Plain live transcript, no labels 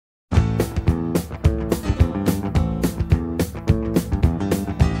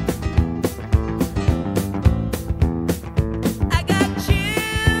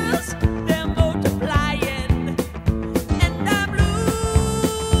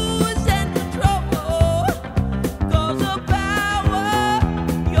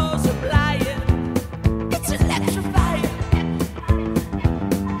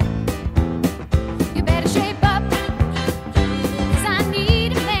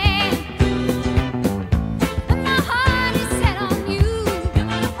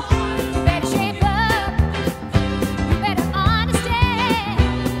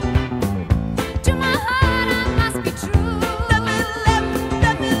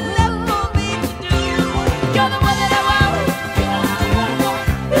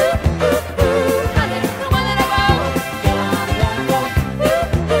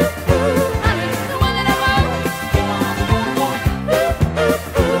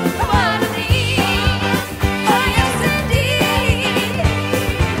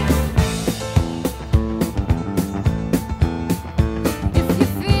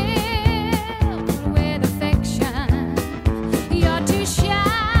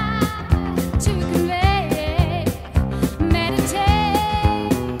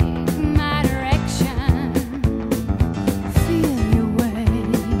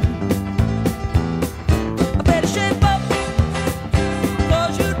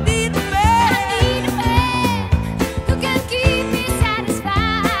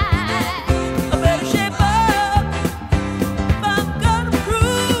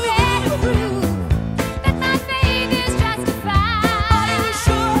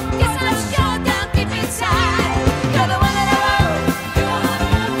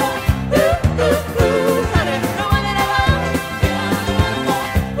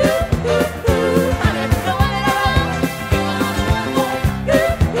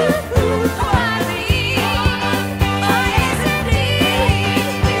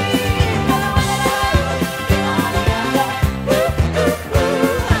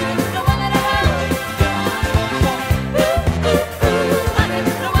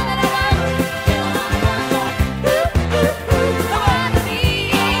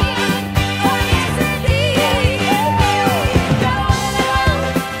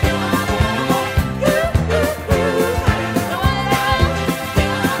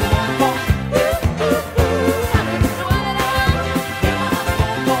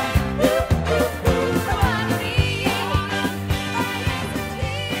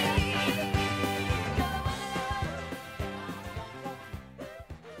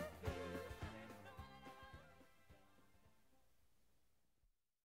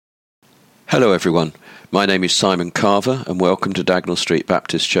Hello everyone, my name is Simon Carver and welcome to Dagnall Street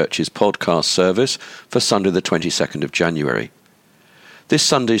Baptist Church's podcast service for Sunday the 22nd of January. This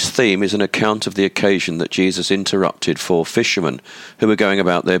Sunday's theme is an account of the occasion that Jesus interrupted 4 fishermen who were going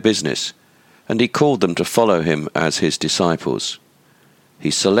about their business, and he called them to follow him as his disciples.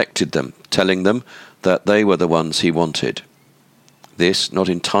 He selected them, telling them that they were the ones he wanted. This, not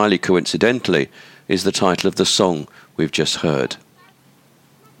entirely coincidentally, is the title of the song we've just heard.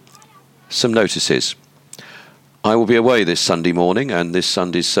 Some notices. I will be away this Sunday morning and this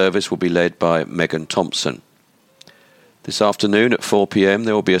Sunday's service will be led by Megan Thompson. This afternoon at 4 p.m.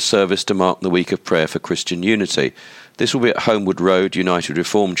 there will be a service to mark the week of prayer for Christian unity. This will be at Homewood Road United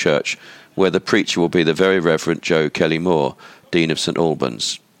Reformed Church, where the preacher will be the Very Reverend Joe Kelly-Moore, Dean of St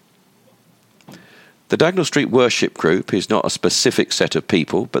Albans. The Dagnall Street Worship Group is not a specific set of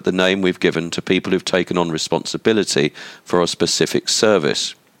people, but the name we've given to people who've taken on responsibility for a specific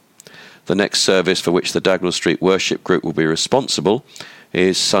service. The next service for which the Dagnall Street Worship Group will be responsible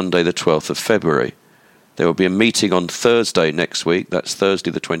is Sunday the 12th of February. There will be a meeting on Thursday next week, that's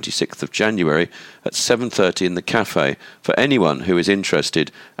Thursday the 26th of January, at 7:30 in the cafe for anyone who is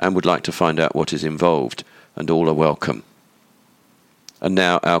interested and would like to find out what is involved, and all are welcome. And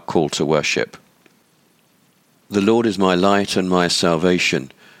now our call to worship. The Lord is my light and my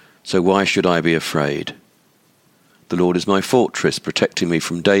salvation, so why should I be afraid? The Lord is my fortress, protecting me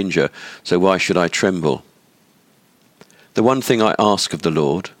from danger, so why should I tremble? The one thing I ask of the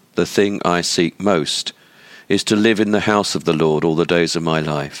Lord, the thing I seek most, is to live in the house of the Lord all the days of my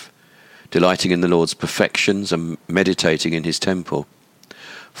life, delighting in the Lord's perfections and meditating in his temple.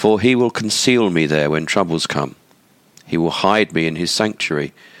 For he will conceal me there when troubles come. He will hide me in his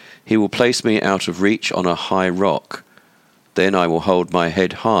sanctuary. He will place me out of reach on a high rock. Then I will hold my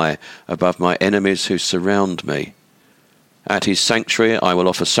head high above my enemies who surround me. At his sanctuary I will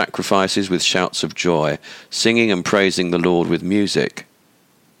offer sacrifices with shouts of joy, singing and praising the Lord with music.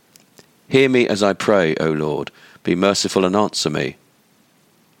 Hear me as I pray, O Lord. Be merciful and answer me.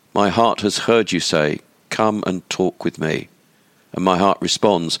 My heart has heard you say, "Come and talk with me." And my heart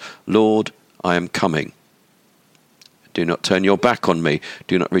responds, "Lord, I am coming." Do not turn your back on me.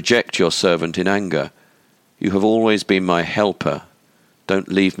 Do not reject your servant in anger. You have always been my helper.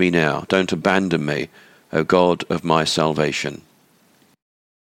 Don't leave me now. Don't abandon me, O God of my salvation.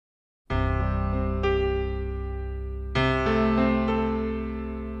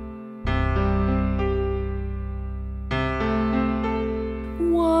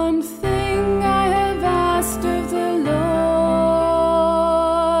 One thing I have asked of the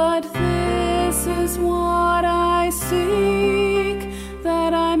Lord, this is what I seek,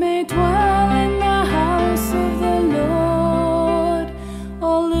 that I may dwell in the house of the Lord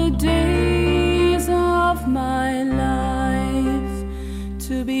all the days of my life,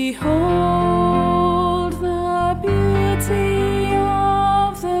 to behold the beauty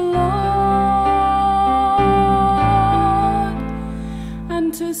of the Lord,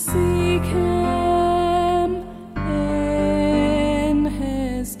 and to seek him in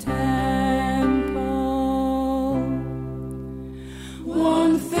his temple.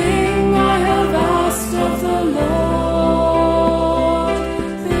 One thing I have asked of the Lord,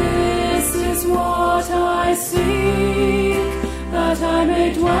 this is what I seek, that I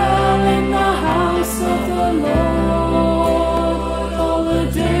may dwell in the house of the Lord all the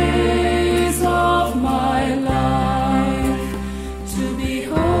days of my life, to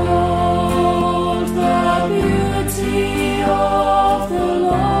behold the beauty of the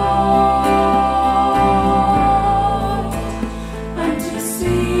Lord, and to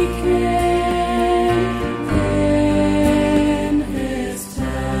seek him in his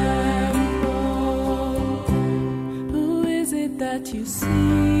temple. Who is it that you seek?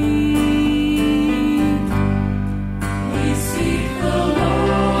 We seek the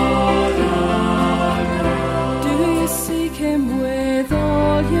Lord our God. Do you seek him with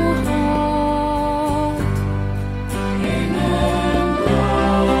all your heart? Amen.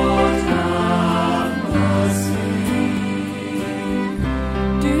 Lord, have mercy.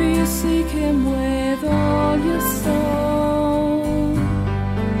 Do you seek him with all your soul?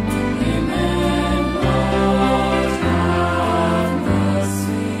 Amen. Lord, have mercy.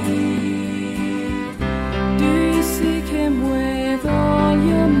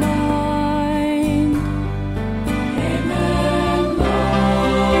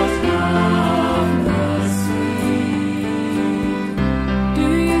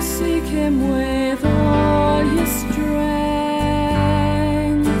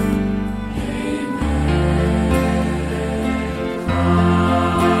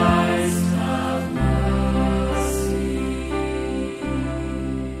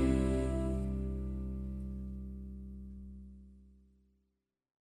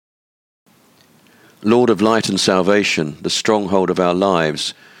 Lord of light and salvation, the stronghold of our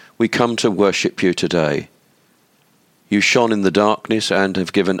lives, we come to worship you today. You shone in the darkness and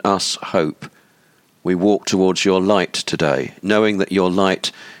have given us hope. We walk towards your light today, knowing that your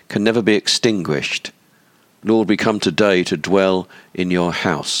light can never be extinguished. Lord, we come today to dwell in your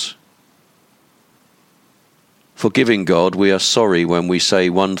house. Forgiving God, we are sorry when we say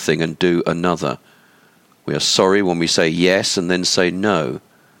one thing and do another. We are sorry when we say yes and then say no.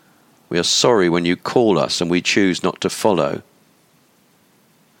 We are sorry when you call us and we choose not to follow.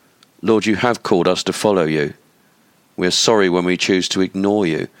 Lord, you have called us to follow you. We are sorry when we choose to ignore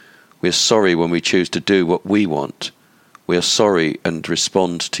you. We are sorry when we choose to do what we want. We are sorry and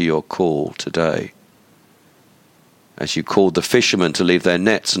respond to your call today. As you called the fishermen to leave their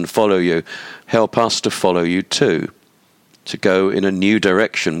nets and follow you, help us to follow you too, to go in a new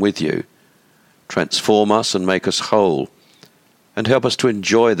direction with you. Transform us and make us whole, and help us to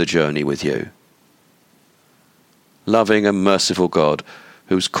enjoy the journey with you. Loving and merciful God,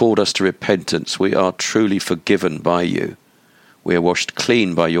 who's called us to repentance, we are truly forgiven by you. We are washed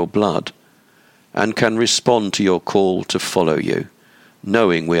clean by your blood, and can respond to your call to follow you,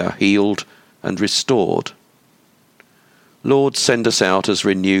 knowing we are healed and restored. Lord, send us out as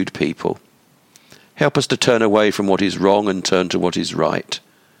renewed people. Help us to turn away from what is wrong and turn to what is right.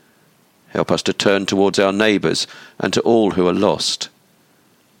 Help us to turn towards our neighbours and to all who are lost.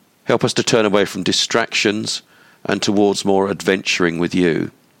 Help us to turn away from distractions and towards more adventuring with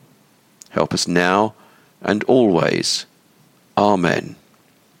you. Help us now and always. Amen.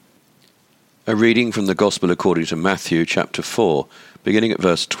 A reading from the Gospel according to Matthew chapter 4, beginning at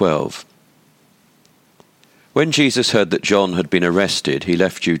verse 12. When Jesus heard that John had been arrested, he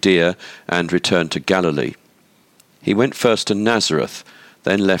left Judea and returned to Galilee. He went first to Nazareth,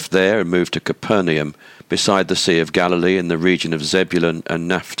 then left there and moved to Capernaum, beside the Sea of Galilee in the region of Zebulun and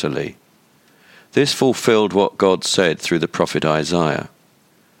Naphtali. This fulfilled what God said through the prophet Isaiah.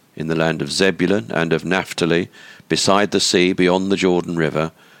 In the land of Zebulun and of Naphtali, beside the sea beyond the Jordan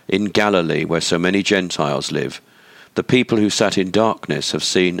River, in Galilee where so many Gentiles live, the people who sat in darkness have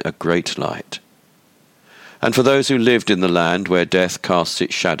seen a great light. And for those who lived in the land where death casts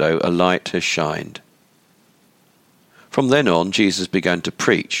its shadow, a light has shined. From then on, Jesus began to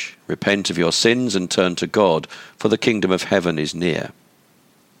preach, "Repent of your sins and turn to God, for the kingdom of heaven is near."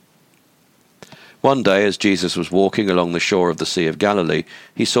 One day, as Jesus was walking along the shore of the Sea of Galilee,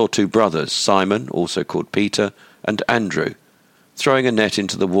 he saw two brothers, Simon, also called Peter, and Andrew, throwing a net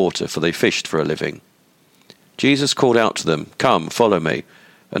into the water, for they fished for a living. Jesus called out to them, "Come, follow me,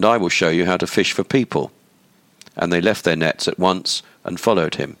 and I will show you how to fish for people." And they left their nets at once and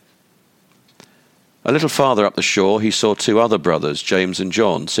followed him. A little farther up the shore he saw two other brothers, James and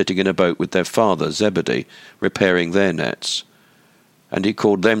John, sitting in a boat with their father Zebedee, repairing their nets. And he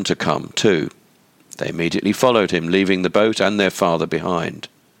called them to come too. They immediately followed him, leaving the boat and their father behind.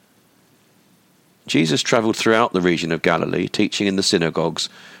 Jesus travelled throughout the region of Galilee, teaching in the synagogues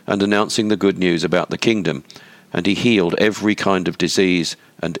and announcing the good news about the kingdom, and he healed every kind of disease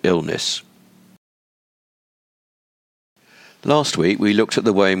and illness. Last week we looked at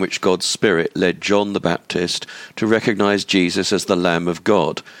the way in which God's Spirit led John the Baptist to recognize Jesus as the Lamb of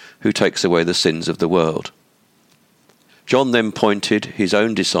God, who takes away the sins of the world. John then pointed his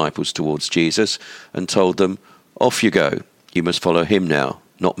own disciples towards Jesus and told them, "Off you go, you must follow him now,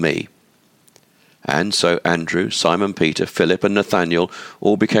 not me." And so Andrew, Simon Peter, Philip and Nathanael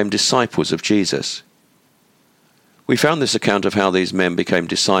all became disciples of Jesus. We found this account of how these men became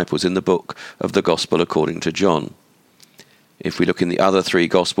disciples in the book of the Gospel according to John. If we look in the other three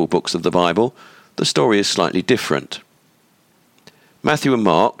Gospel books of the Bible, the story is slightly different. Matthew and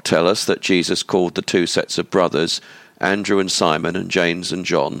Mark tell us that Jesus called the two sets of brothers, Andrew and Simon and James and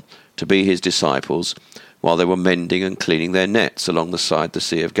John, to be his disciples while they were mending and cleaning their nets along the side the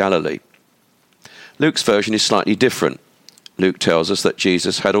Sea of Galilee. Luke's version is slightly different. Luke tells us that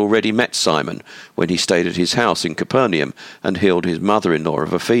Jesus had already met Simon when he stayed at his house in Capernaum and healed his mother-in-law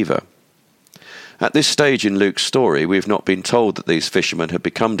of a fever. At this stage in Luke's story, we have not been told that these fishermen had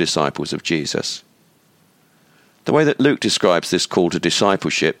become disciples of Jesus. The way that Luke describes this call to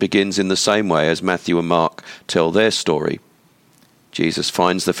discipleship begins in the same way as Matthew and Mark tell their story. Jesus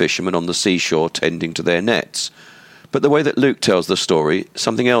finds the fishermen on the seashore tending to their nets, but the way that Luke tells the story,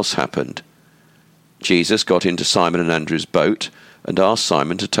 something else happened. Jesus got into Simon and Andrew's boat and asked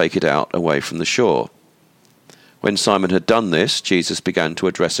Simon to take it out away from the shore. When Simon had done this, Jesus began to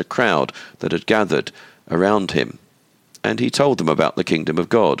address a crowd that had gathered around him, and he told them about the kingdom of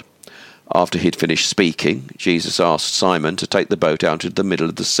God. After he'd finished speaking, Jesus asked Simon to take the boat out into the middle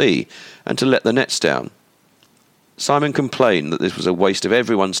of the sea and to let the nets down. Simon complained that this was a waste of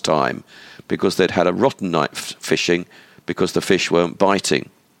everyone's time, because they'd had a rotten night fishing because the fish weren't biting.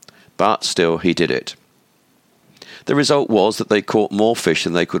 But still, he did it. The result was that they caught more fish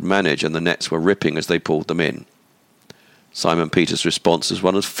than they could manage, and the nets were ripping as they pulled them in. Simon Peter's response was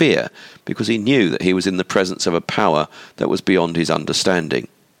one of fear, because he knew that he was in the presence of a power that was beyond his understanding.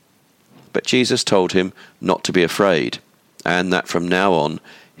 But Jesus told him not to be afraid, and that from now on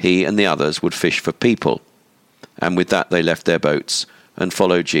he and the others would fish for people. And with that they left their boats and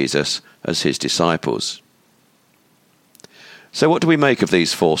followed Jesus as his disciples. So what do we make of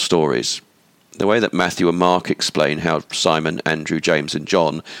these 4 stories? The way that Matthew and Mark explain how Simon, Andrew, James and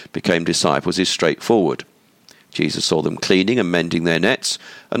John became disciples is straightforward. Jesus saw them cleaning and mending their nets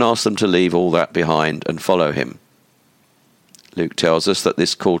and asked them to leave all that behind and follow him. Luke tells us that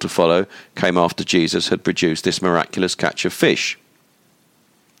this call to follow came after Jesus had produced this miraculous catch of fish.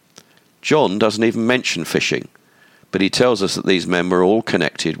 John doesn't even mention fishing, but he tells us that these men were all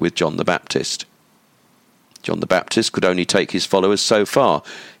connected with John the Baptist. John the Baptist could only take his followers so far.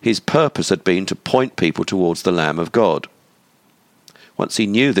 His purpose had been to point people towards the Lamb of God. Once he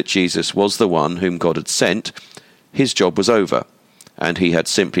knew that Jesus was the one whom God had sent, his job was over, and he had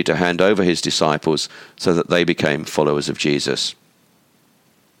simply to hand over his disciples so that they became followers of Jesus.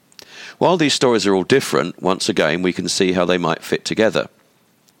 While these stories are all different, once again we can see how they might fit together.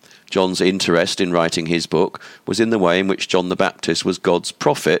 John's interest in writing his book was in the way in which John the Baptist was God's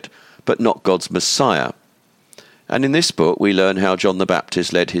prophet, but not God's Messiah. And in this book we learn how John the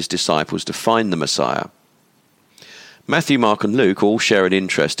Baptist led his disciples to find the Messiah. Matthew, Mark and Luke all share an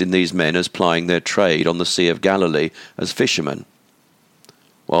interest in these men as plying their trade on the Sea of Galilee as fishermen.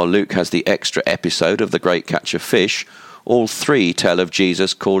 While Luke has the extra episode of the great catch of fish, all 3 tell of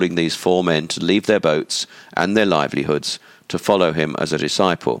Jesus calling these 4 men to leave their boats and their livelihoods to follow him as a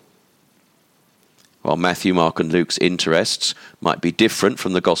disciple. While Matthew, Mark and Luke's interests might be different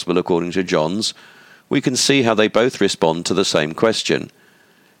from the Gospel according to John's, we can see how they both respond to the same question.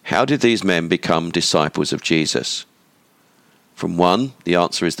 How did these men become disciples of Jesus? From one, the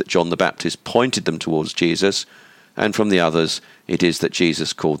answer is that John the Baptist pointed them towards Jesus, and from the others, it is that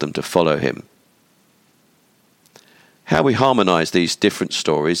Jesus called them to follow him. How we harmonise these different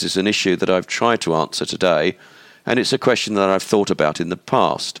stories is an issue that I've tried to answer today, and it's a question that I've thought about in the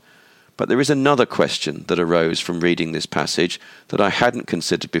past. But there is another question that arose from reading this passage that I hadn't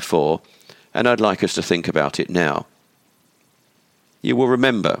considered before, and I'd like us to think about it now. You will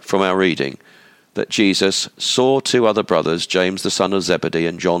remember from our reading that Jesus saw 2 other brothers, James the son of Zebedee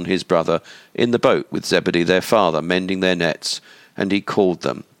and John his brother, in the boat with Zebedee their father, mending their nets, and he called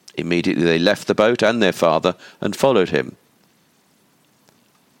them. Immediately they left the boat and their father and followed him.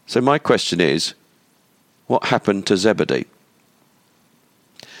 So my question is, what happened to Zebedee?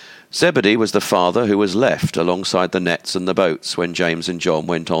 Zebedee was the father who was left alongside the nets and the boats when James and John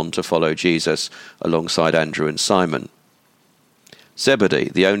went on to follow Jesus alongside Andrew and Simon. Zebedee,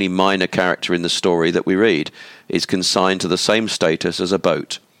 the only minor character in the story that we read, is consigned to the same status as a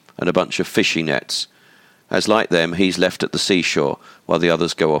boat and a bunch of fishing nets, as like them he's left at the seashore while the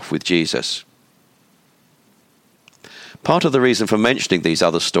others go off with Jesus. Part of the reason for mentioning these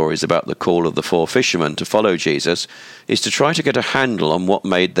other stories about the call of the 4 fishermen to follow Jesus is to try to get a handle on what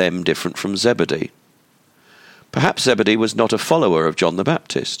made them different from Zebedee. Perhaps Zebedee was not a follower of John the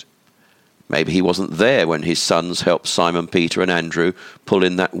Baptist. Maybe he wasn't there when his sons helped Simon Peter and Andrew pull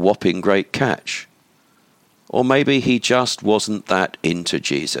in that whopping great catch. Or maybe he just wasn't that into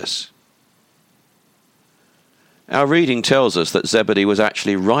Jesus. Our reading tells us that Zebedee was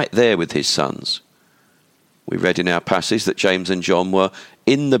actually right there with his sons. We read in our passage that James and John were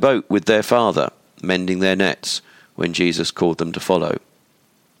in the boat with their father, mending their nets, when Jesus called them to follow.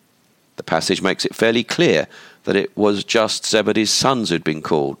 The passage makes it fairly clear that it was just Zebedee's sons who'd been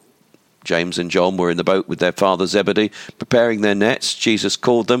called. James and John were in the boat with their father Zebedee, preparing their nets. Jesus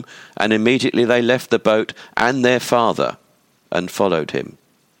called them, and immediately they left the boat and their father and followed him.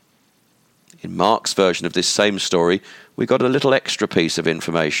 In Mark's version of this same story, we got a little extra piece of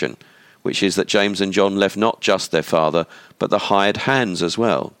information, which is that James and John left not just their father, but the hired hands as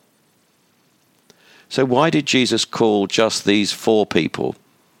well. So why did Jesus call just these 4 people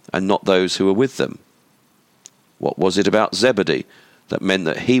and not those who were with them? What was it about Zebedee that meant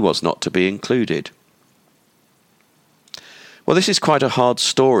that he was not to be included? Well, this is quite a hard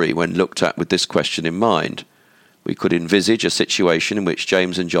story when looked at with this question in mind. We could envisage a situation in which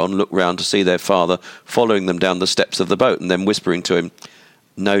James and John look round to see their father following them down the steps of the boat and then whispering to him,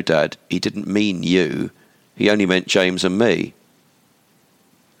 "No, Dad, he didn't mean you. He only meant James and me."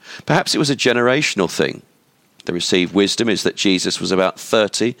 Perhaps it was a generational thing. The received wisdom is that Jesus was about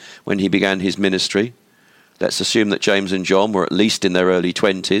 30 when he began his ministry. Let's assume that James and John were at least in their early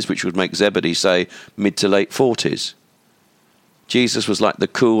 20s, which would make Zebedee, say, mid to late 40s. Jesus was like the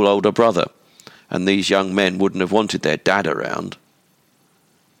cool older brother, and these young men wouldn't have wanted their dad around.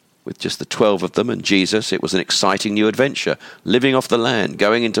 With just the 12 of them and Jesus, it was an exciting new adventure, living off the land,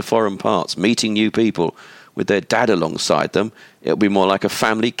 going into foreign parts, meeting new people. With their dad alongside them, it would be more like a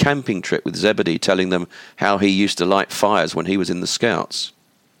family camping trip with Zebedee telling them how he used to light fires when he was in the Scouts.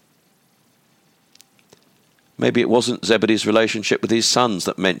 Maybe it wasn't Zebedee's relationship with his sons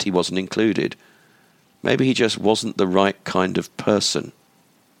that meant he wasn't included. Maybe he just wasn't the right kind of person.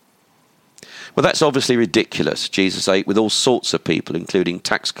 Well, that's obviously ridiculous. Jesus ate with all sorts of people, including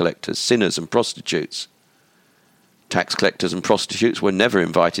tax collectors, sinners and prostitutes. Tax collectors and prostitutes were never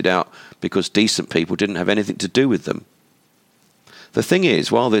invited out because decent people didn't have anything to do with them. The thing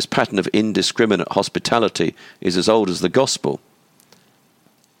is, while this pattern of indiscriminate hospitality is as old as the gospel,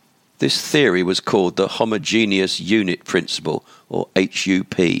 this theory was called the homogeneous unit principle, or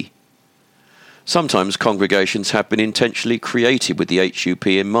HUP. Sometimes congregations have been intentionally created with the HUP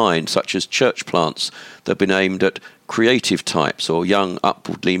in mind, such as church plants that have been aimed at creative types or young,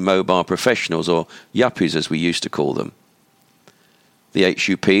 upwardly mobile professionals, or yuppies as we used to call them. The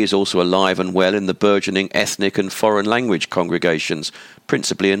HUP is also alive and well in the burgeoning ethnic and foreign language congregations,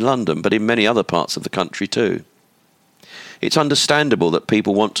 principally in London, but in many other parts of the country too. It's understandable that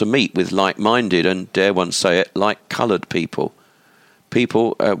people want to meet with like-minded and, dare one say it, like-coloured people.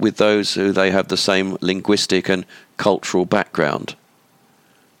 People with those who they have the same linguistic and cultural background.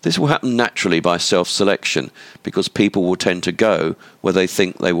 This will happen naturally by self-selection, because people will tend to go where they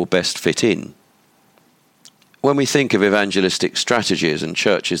think they will best fit in. When we think of evangelistic strategies and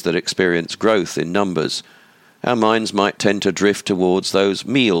churches that experience growth in numbers, our minds might tend to drift towards those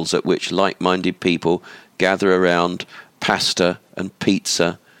meals at which like-minded people gather around pasta and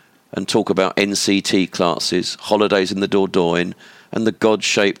pizza and talk about NCT classes, holidays in the Dordogne, and the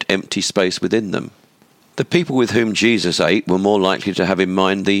God-shaped empty space within them. The people with whom Jesus ate were more likely to have in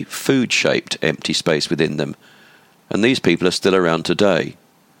mind the food-shaped empty space within them, and these people are still around today.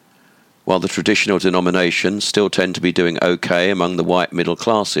 While the traditional denominations still tend to be doing okay among the white middle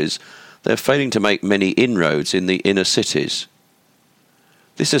classes, they're failing to make many inroads in the inner cities.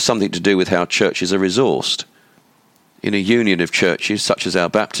 This has something to do with how churches are resourced. In a union of churches, such as our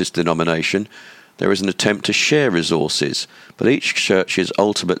Baptist denomination, there is an attempt to share resources, but each church is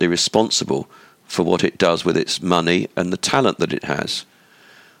ultimately responsible for what it does with its money and the talent that it has.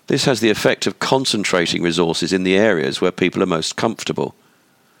 This has the effect of concentrating resources in the areas where people are most comfortable.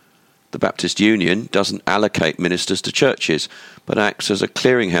 The Baptist Union doesn't allocate ministers to churches, but acts as a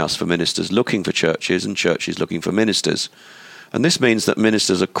clearinghouse for ministers looking for churches and churches looking for ministers. And this means that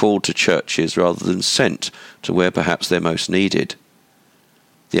ministers are called to churches rather than sent to where perhaps they're most needed.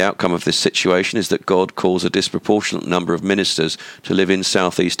 The outcome of this situation is that God calls a disproportionate number of ministers to live in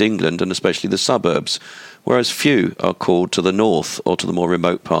southeast England and especially the suburbs, whereas few are called to the north or to the more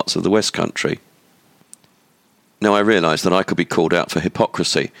remote parts of the West Country. Now I realise that I could be called out for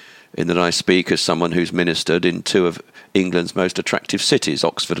hypocrisy, in that I speak as someone who's ministered in two of England's most attractive cities,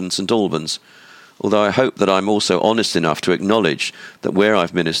 Oxford and St Albans, although I hope that I'm also honest enough to acknowledge that where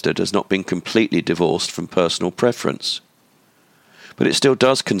I've ministered has not been completely divorced from personal preference. But it still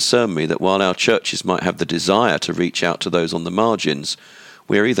does concern me that while our churches might have the desire to reach out to those on the margins,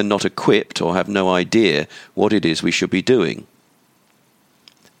 we are either not equipped or have no idea what it is we should be doing.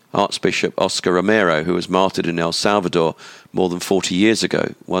 Archbishop Oscar Romero, who was martyred in El Salvador more than 40 years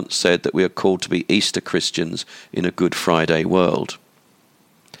ago, once said that we are called to be Easter Christians in a Good Friday world.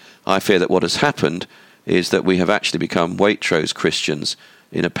 I fear that what has happened is that we have actually become Waitrose Christians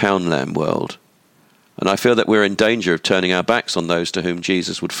in a Poundland world. And I feel that we're in danger of turning our backs on those to whom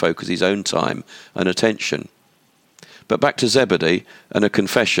Jesus would focus his own time and attention. But back to Zebedee and a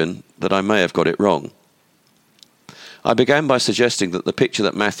confession that I may have got it wrong. I began by suggesting that the picture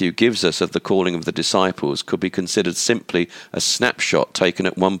that Matthew gives us of the calling of the disciples could be considered simply a snapshot taken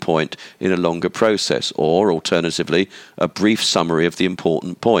at one point in a longer process, or, alternatively, a brief summary of the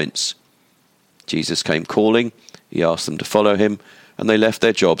important points. Jesus came calling, he asked them to follow him, and they left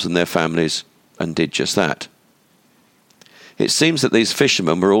their jobs and their families and did just that. It seems that these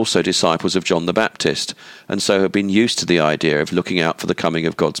fishermen were also disciples of John the Baptist, and so had been used to the idea of looking out for the coming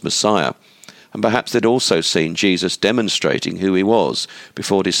of God's Messiah. And perhaps they'd also seen Jesus demonstrating who he was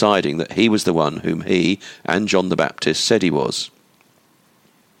before deciding that he was the one whom he and John the Baptist said he was.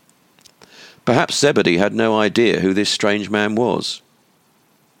 Perhaps Zebedee had no idea who this strange man was.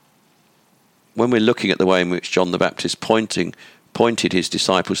 When we're looking at the way in which John the Baptist pointed his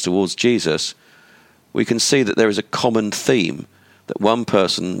disciples towards Jesus, we can see that there is a common theme that one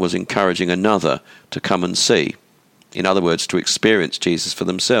person was encouraging another to come and see. In other words, to experience Jesus for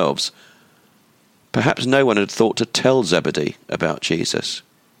themselves. Perhaps no one had thought to tell Zebedee about Jesus.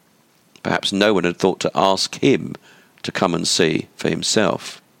 Perhaps no one had thought to ask him to come and see for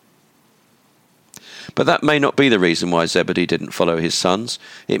himself. But that may not be the reason why Zebedee didn't follow his sons.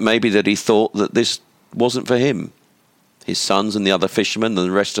 It may be that he thought that this wasn't for him. His sons and the other fishermen and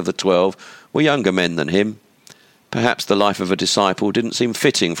the rest of the 12 were younger men than him. Perhaps the life of a disciple didn't seem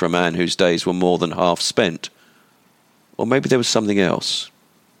fitting for a man whose days were more than half spent. Or maybe there was something else.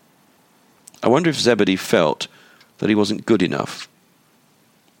 I wonder if Zebedee felt that he wasn't good enough,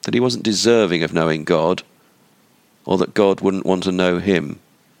 that he wasn't deserving of knowing God, or that God wouldn't want to know him.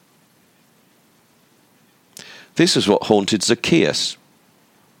 This is what haunted Zacchaeus.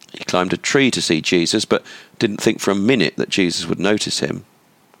 He climbed a tree to see Jesus, but didn't think for a minute that Jesus would notice him.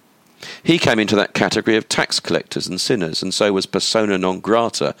 He came into that category of tax collectors and sinners, and so was persona non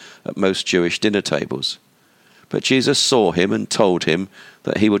grata at most Jewish dinner tables. But Jesus saw him and told him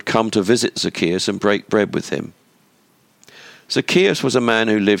that he would come to visit Zacchaeus and break bread with him. Zacchaeus was a man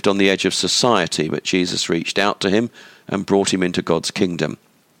who lived on the edge of society, but Jesus reached out to him and brought him into God's kingdom.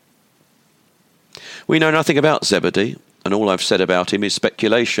 We know nothing about Zebedee, and all I've said about him is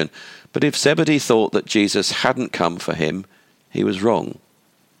speculation. But if Zebedee thought that Jesus hadn't come for him, he was wrong.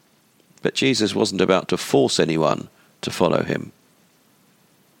 But Jesus wasn't about to force anyone to follow him.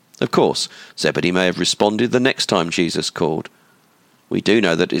 Of course, Zebedee may have responded the next time Jesus called. We do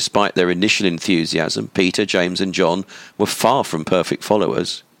know that despite their initial enthusiasm, Peter, James and John were far from perfect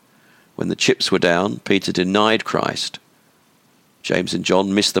followers. When the chips were down, Peter denied Christ. James and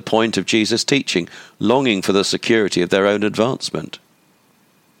John missed the point of Jesus' teaching, longing for the security of their own advancement.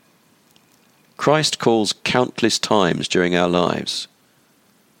 Christ calls countless times during our lives.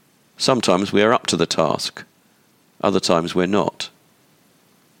 Sometimes we are up to the task, other times we're not.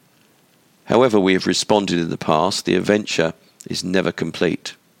 However we have responded in the past, the adventure is never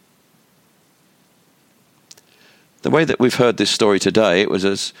complete. The way that we've heard this story today, it was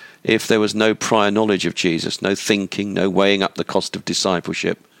as if there was no prior knowledge of Jesus, no thinking, no weighing up the cost of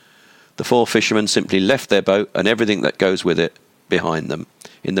discipleship. The 4 fishermen simply left their boat and everything that goes with it behind them.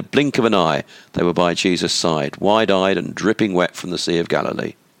 In the blink of an eye, they were by Jesus' side, wide-eyed and dripping wet from the Sea of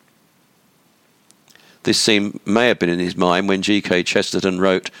Galilee. This scene may have been in his mind when G.K. Chesterton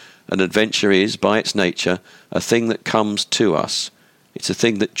wrote, "An adventure is, by its nature, a thing that comes to us. It's a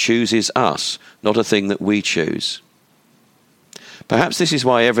thing that chooses us, not a thing that we choose." Perhaps this is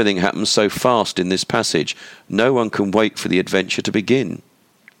why everything happens so fast in this passage. No one can wait for the adventure to begin.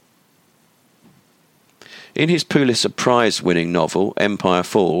 In his Pulitzer Prize-winning novel, Empire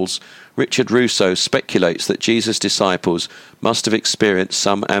Falls, Richard Russo speculates that Jesus' disciples must have experienced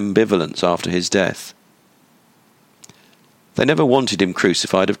some ambivalence after his death. They never wanted him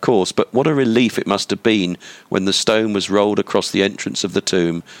crucified, of course, but what a relief it must have been when the stone was rolled across the entrance of the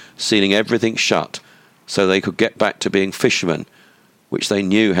tomb, sealing everything shut, so they could get back to being fishermen, which they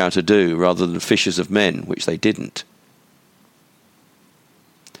knew how to do, rather than fishers of men, which they didn't.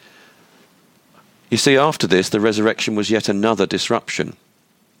 You see, after this, the resurrection was yet another disruption,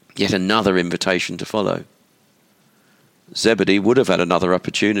 yet another invitation to follow. Zebedee would have had another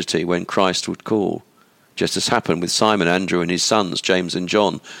opportunity when Christ would call. Just as happened with Simon, Andrew and his sons, James and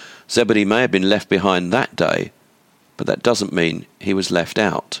John. Zebedee may have been left behind that day, but that doesn't mean he was left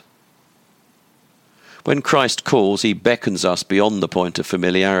out. When Christ calls, he beckons us beyond the point of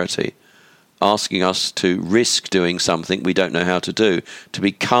familiarity, asking us to risk doing something we don't know how to do, to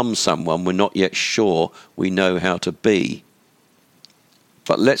become someone we're not yet sure we know how to be.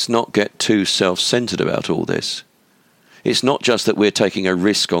 But let's not get too self-centered about all this. It's not just that we're taking a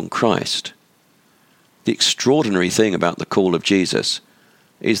risk on Christ. The extraordinary thing about the call of Jesus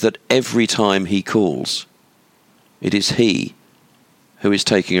is that every time he calls, it is he who is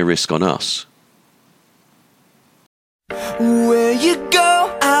taking a risk on us. Where you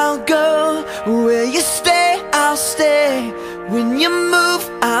go, I'll go. Where you stay, I'll stay. When you move,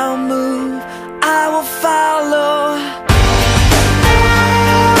 I'll move. I will follow.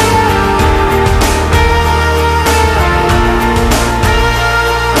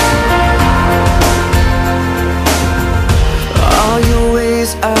 All your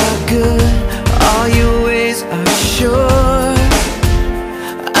ways are good, all your ways are sure.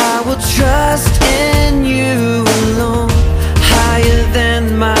 I will trust in you alone, higher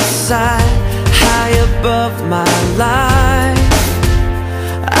than my sight, high above my life.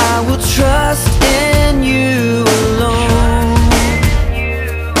 I will trust in you alone.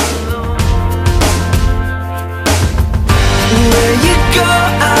 Where you go,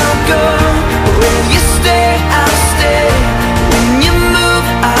 I'll go. Where you stay, I'll stay. When you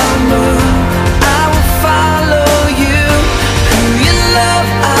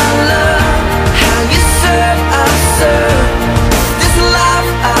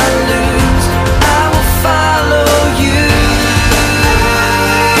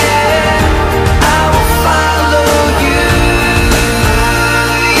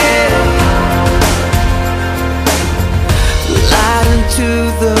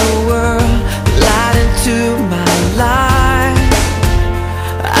the world, light into my life.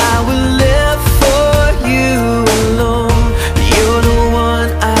 I will live for you alone. You're the one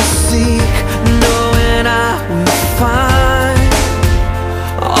I seek, knowing I will find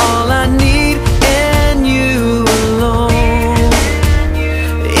all I need in you alone,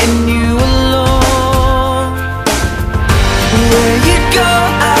 in you alone. Where you go,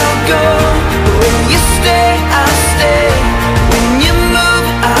 I'll go. Where you stay, I'll stay. When you move,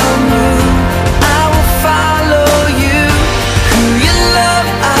 I'll move. I will follow you. Who you love,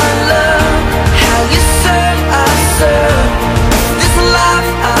 I love. How you serve, I serve. This life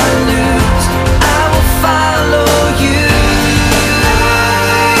I lose, I will follow you.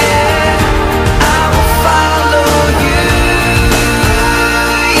 Yeah, I will follow you.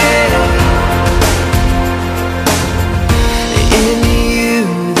 Yeah. In you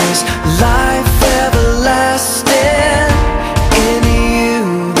there's life everlasting. In you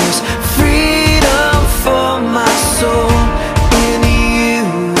there's freedom for my soul. In you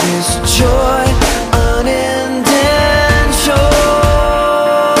there's joy unending sure.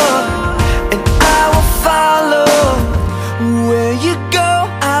 And I will follow. Where you go,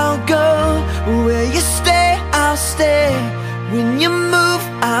 I'll go. Where you stay, I'll stay. When you move,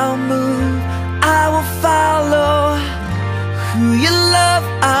 I'll move. I will follow. Who you love,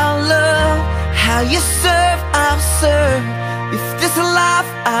 I'll love. How you serve, I'll serve. If this life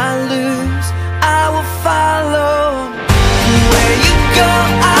I lose, I will follow. Where you go,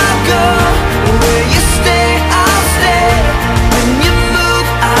 I'll go. Where you stay, I'll stay. When you move,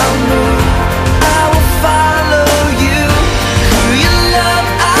 I'll move. I will follow you. Who you love,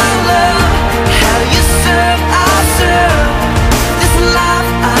 I'll love. How you serve, I'll serve. This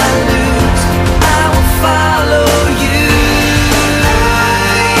life I lose, I will follow you.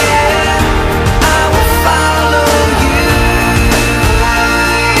 Yeah, I will follow you.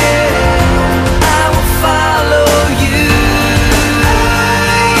 Yeah, I will follow you.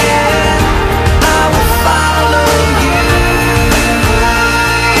 Yeah, I will follow you.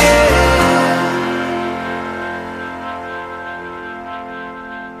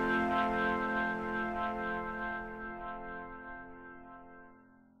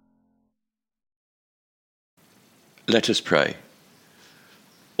 Let us pray.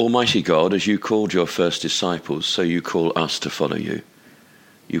 Almighty God, as you called your first disciples, so you call us to follow you.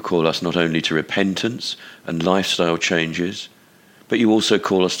 You call us not only to repentance and lifestyle changes, but you also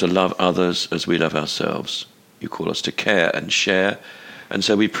call us to love others as we love ourselves. You call us to care and share, and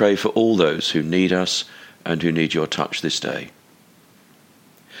so we pray for all those who need us and who need your touch this day.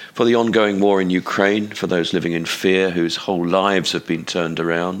 For the ongoing war in Ukraine, for those living in fear whose whole lives have been turned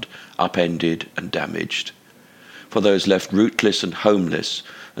around, upended and damaged. For those left rootless and homeless,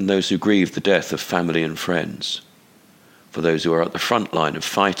 and those who grieve the death of family and friends. For those who are at the front line of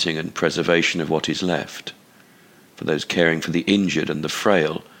fighting and preservation of what is left. For those caring for the injured and the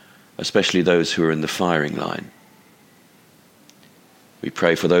frail, especially those who are in the firing line. We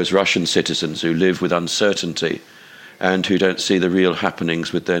pray for those Russian citizens who live with uncertainty and who don't see the real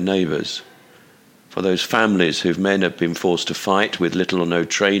happenings with their neighbours. For those families whose men have been forced to fight with little or no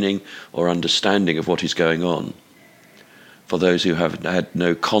training or understanding of what is going on. For those who have had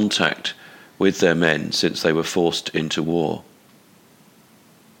no contact with their men since they were forced into war.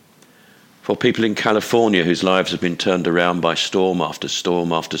 For people in California whose lives have been turned around by storm after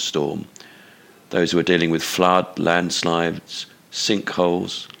storm after storm. Those who are dealing with flood, landslides,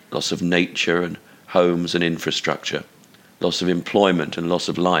 sinkholes, loss of nature and homes and infrastructure, loss of employment and loss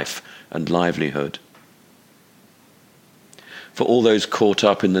of life and livelihood. For all those caught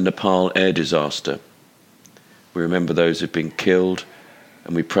up in the Nepal air disaster, we remember those who've been killed,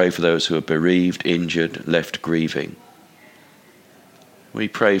 and we pray for those who are bereaved, injured, left grieving. We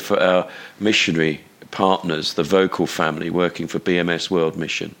pray for our missionary partners, the Vocal family working for BMS World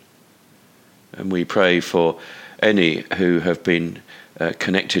Mission. And we pray for any who have been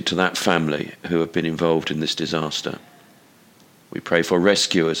connected to that family who have been involved in this disaster. We pray for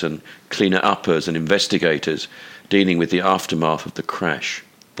rescuers and cleaner-uppers and investigators dealing with the aftermath of the crash,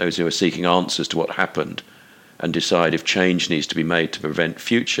 those who are seeking answers to what happened and decide if change needs to be made to prevent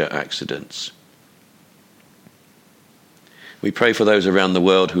future accidents. We pray for those around the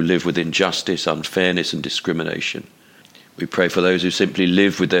world who live with injustice, unfairness and discrimination. We pray for those who simply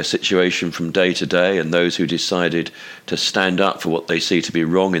live with their situation from day to day and those who decided to stand up for what they see to be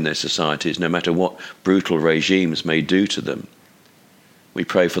wrong in their societies, no matter what brutal regimes may do to them. We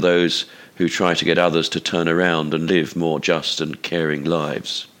pray for those who try to get others to turn around and live more just and caring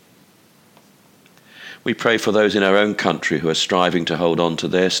lives. We pray for those in our own country who are striving to hold on to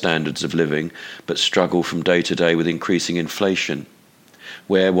their standards of living but struggle from day to day with increasing inflation.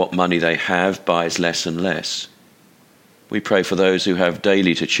 where what money they have buys less and less. We pray for those who have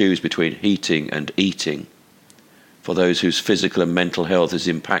daily to choose between heating and eating, for those whose physical and mental health is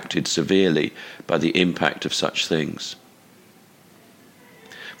impacted severely by the impact of such things,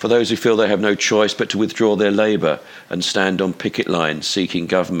 for those who feel they have no choice but to withdraw their labour and stand on picket lines seeking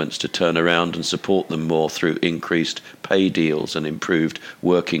governments to turn around and support them more through increased pay deals and improved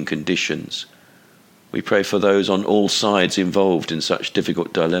working conditions. We pray for those on all sides involved in such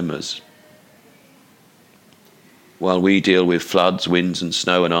difficult dilemmas. While we deal with floods, winds and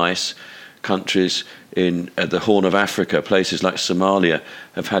snow and ice, countries at the Horn of Africa, places like Somalia,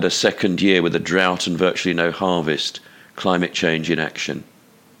 have had a second year with a drought and virtually no harvest, climate change in action.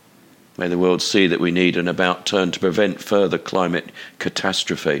 May the world see that we need an about turn to prevent further climate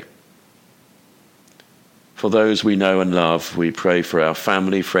catastrophe. For those we know and love, we pray for our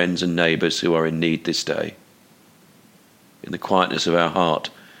family, friends and neighbours who are in need this day. In the quietness of our heart,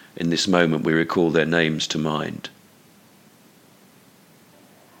 in this moment, we recall their names to mind.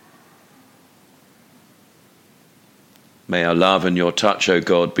 May our love and your touch, O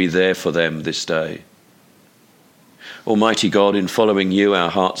God, be there for them this day. Almighty God, in following you, our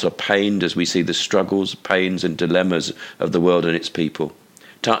hearts are pained as we see the struggles, pains and dilemmas of the world and its people.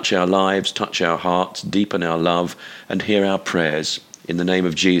 Touch our lives, touch our hearts, deepen our love, and hear our prayers. In the name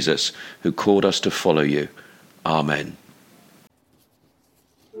of Jesus, who called us to follow you. Amen.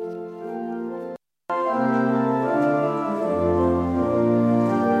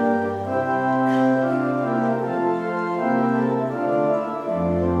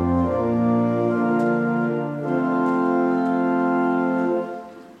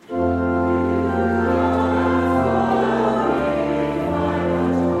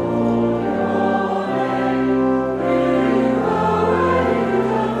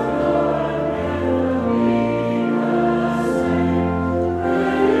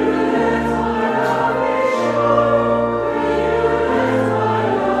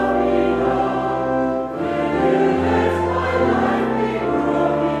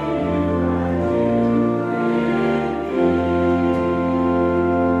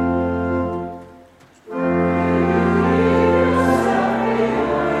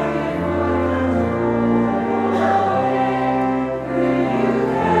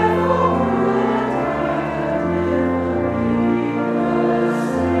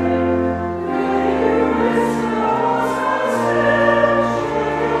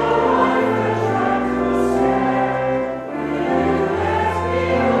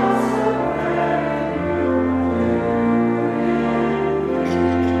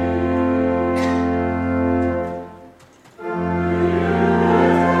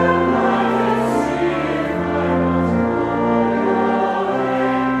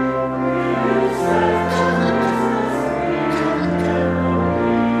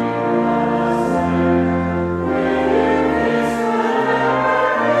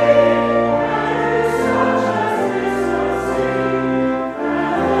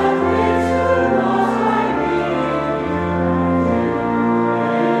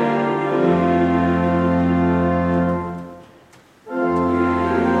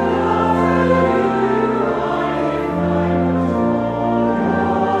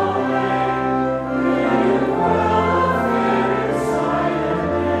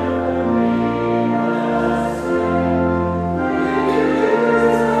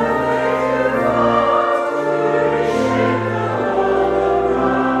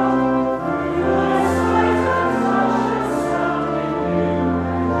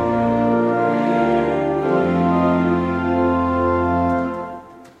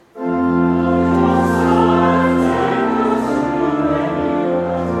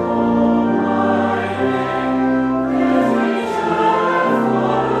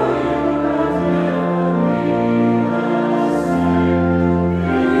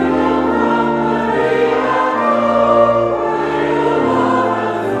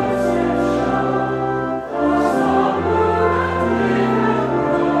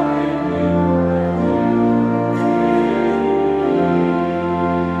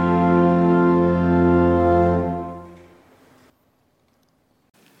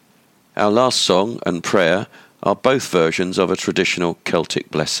 Our last song and prayer are both versions of a traditional Celtic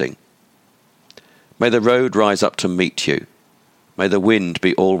blessing. May the road rise up to meet you. May the wind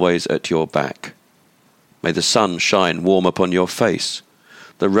be always at your back. May the sun shine warm upon your face,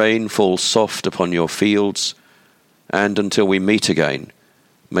 the rain fall soft upon your fields, and until we meet again,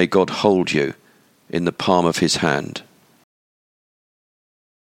 may God hold you in the palm of his hand.